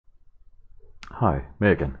Hi, me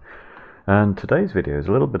again. And today's video is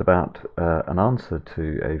a little bit about an answer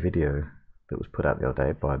to a video that was put out the other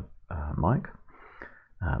day by Mike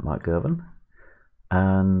Girvan.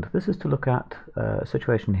 And this is to look at a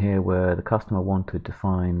situation here where the customer wanted to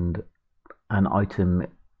find an item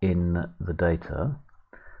in the data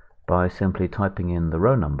by simply typing in the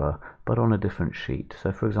row number, but on a different sheet.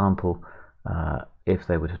 So for example, if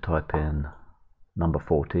they were to type in number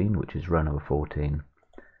 14, which is row number 14,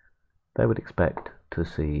 they would expect to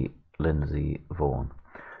see Lindsay Vaughan.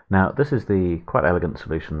 Now this is the quite elegant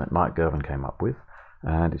solution that Mike Girvan came up with,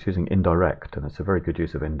 and it's using indirect, and it's a very good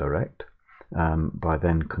use of indirect by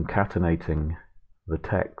then concatenating the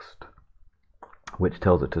text, which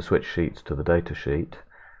tells it to switch sheets to the data sheet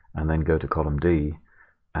and then go to column D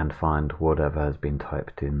and find whatever has been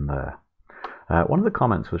typed in there. One of the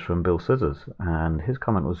comments was from Bill Szysz, and his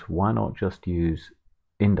comment was, why not just use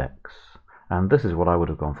index? And this is what I would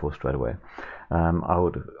have gone for straight away. I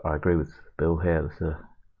agree with Bill here. It's a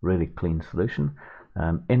really clean solution.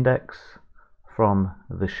 Index from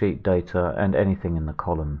the sheet data and anything in the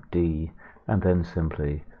column D, and then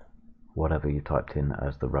simply whatever you typed in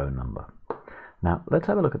as the row number. Now let's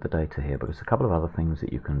have a look at the data here, because there's a couple of other things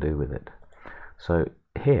that you can do with it. So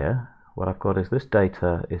here what I've got is this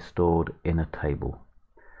data is stored in a table.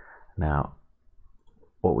 Now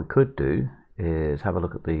what we could do is have a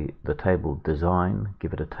look at the table design,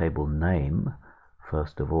 give it a table name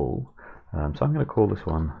first of all. So I'm going to call this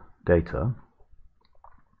one data,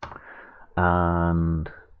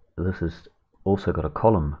 and this has also got a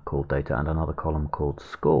column called data and another column called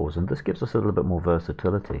scores, and this gives us a little bit more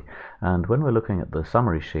versatility. And when we're looking at the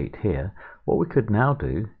summary sheet here, what we could now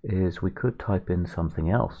do is we could type in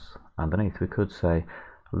something else underneath. We could say,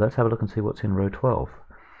 let's have a look and see what's in row 12.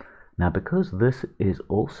 Now because this is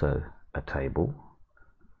also a table,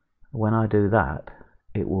 when I do that,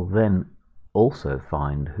 it will then also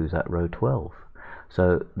find who's at row 12.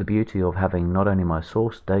 So the beauty of having not only my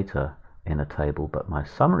source data in a table but my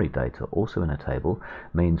summary data also in a table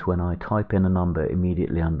means when I type in a number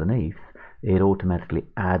immediately underneath, it automatically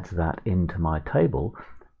adds that into my table,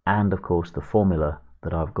 and of course the formula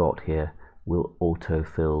that I've got here will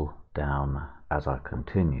autofill down as I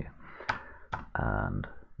continue. And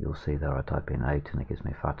you'll see there I type in 8 and it gives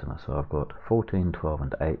me Fatima. So I've got 14, 12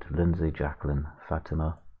 and 8, Lindsay, Jacqueline,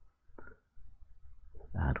 Fatima.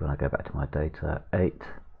 And when I go back to my data, 8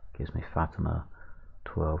 gives me Fatima,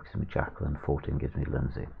 12 gives me Jacqueline, 14 gives me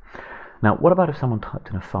Lindsay. Now what about if someone typed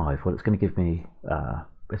in a 5? Well, it's going to give me,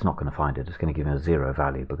 it's not going to find it, it's going to give me a 0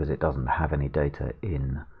 value because it doesn't have any data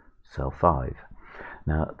in cell 5.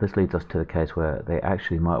 Now this leads us to the case where they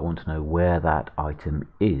actually might want to know where that item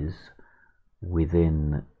is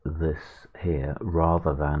within this here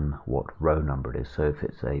rather than what row number it is. So if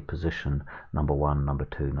it's a position number 1, number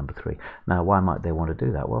 2, number 3. Now why might they want to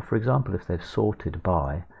do that? Well, for example, if they've sorted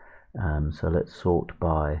by, so let's sort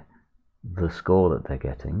by the score that they're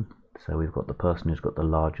getting. So we've got the person who's got the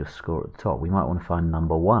largest score at the top. We might want to find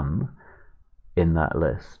number 1 in that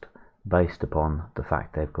list based upon the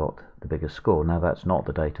fact they've got the biggest score. Now that's not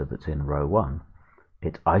the data that's in row 1.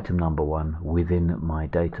 It's item number 1 within my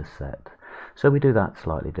data set. So we do that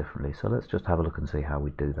slightly differently. So let's just have a look and see how we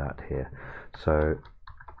do that here. So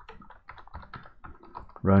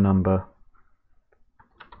row number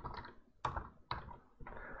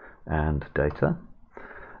and data.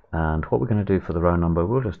 And what we're going to do for the row number,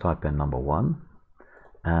 we'll just type in number 1.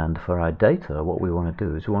 And for our data, what we want to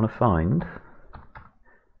do is we want to find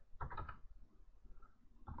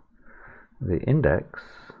the index,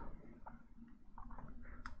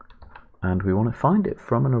 and we want to find it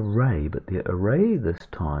from an array, but the array this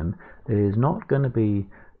time is not going to be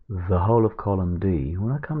the whole of column D.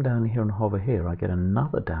 When I come down here and hover here, I get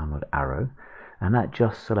another downward arrow, and that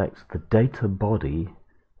just selects the data body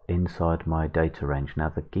inside my data range. Now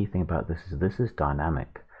the key thing about this is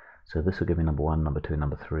dynamic, so this will give me number 1, number 2,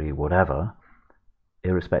 number 3, whatever,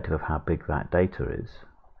 irrespective of how big that data is,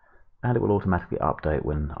 and it will automatically update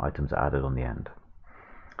when items are added on the end.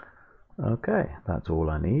 Okay, that's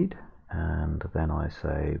all I need. And then I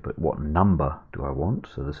say, but what number do I want?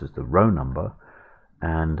 So this is the row number,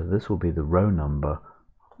 and this will be the row number,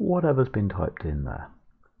 whatever's been typed in there.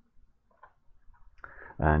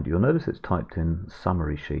 And you'll notice it's typed in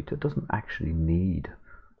summary sheet. It doesn't actually need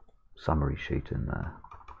summary sheet in there.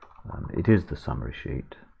 It is the summary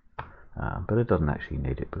sheet, but it doesn't actually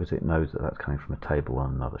need it because it knows that that's coming from a table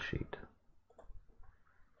on another sheet.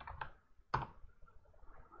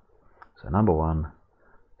 So number 1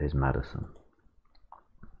 is Madison,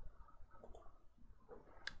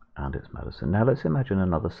 and it's Madison. Now let's imagine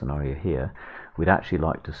another scenario here. we'd actually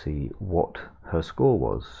like to see what her score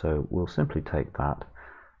was. So we'll simply take that,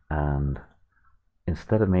 and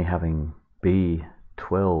instead of me having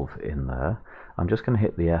B12 in there, I'm just going to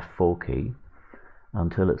hit the F4 key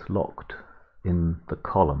until it's locked in the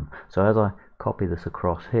column. So as I copy this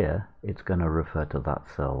across here, it's going to refer to that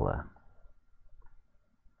cell there.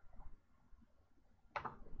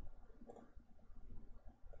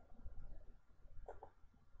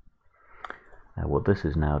 Now what this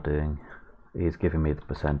is now doing is giving me the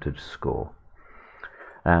percentage score.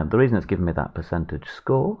 And the reason it's giving me that percentage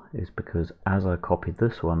score is because as I copy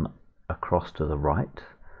this one across to the right,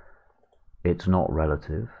 it's not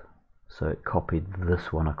relative, so it copied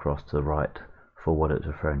this one across to the right for what it's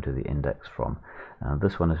referring to the index from. And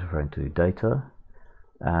this one is referring to data,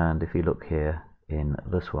 and if you look here in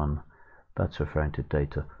this one, that's referring to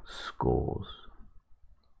data scores.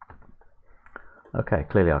 Okay,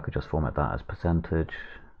 clearly I could just format that as percentage,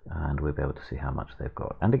 and we'll be able to see how much they've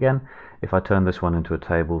got. And again, if I turn this one into a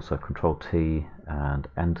table, so Control T and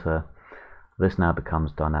enter, this now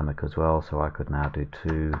becomes dynamic as well, so I could now do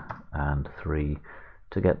 2 and 3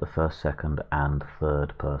 to get the first, second and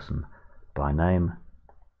third person by name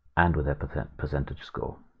and with their percentage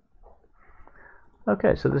score.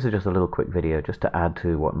 Okay, so this is just a little quick video just to add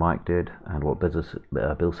to what Mike did and what Bill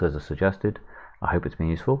Szysz suggested. I hope it's been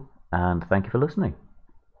useful, and thank you for listening.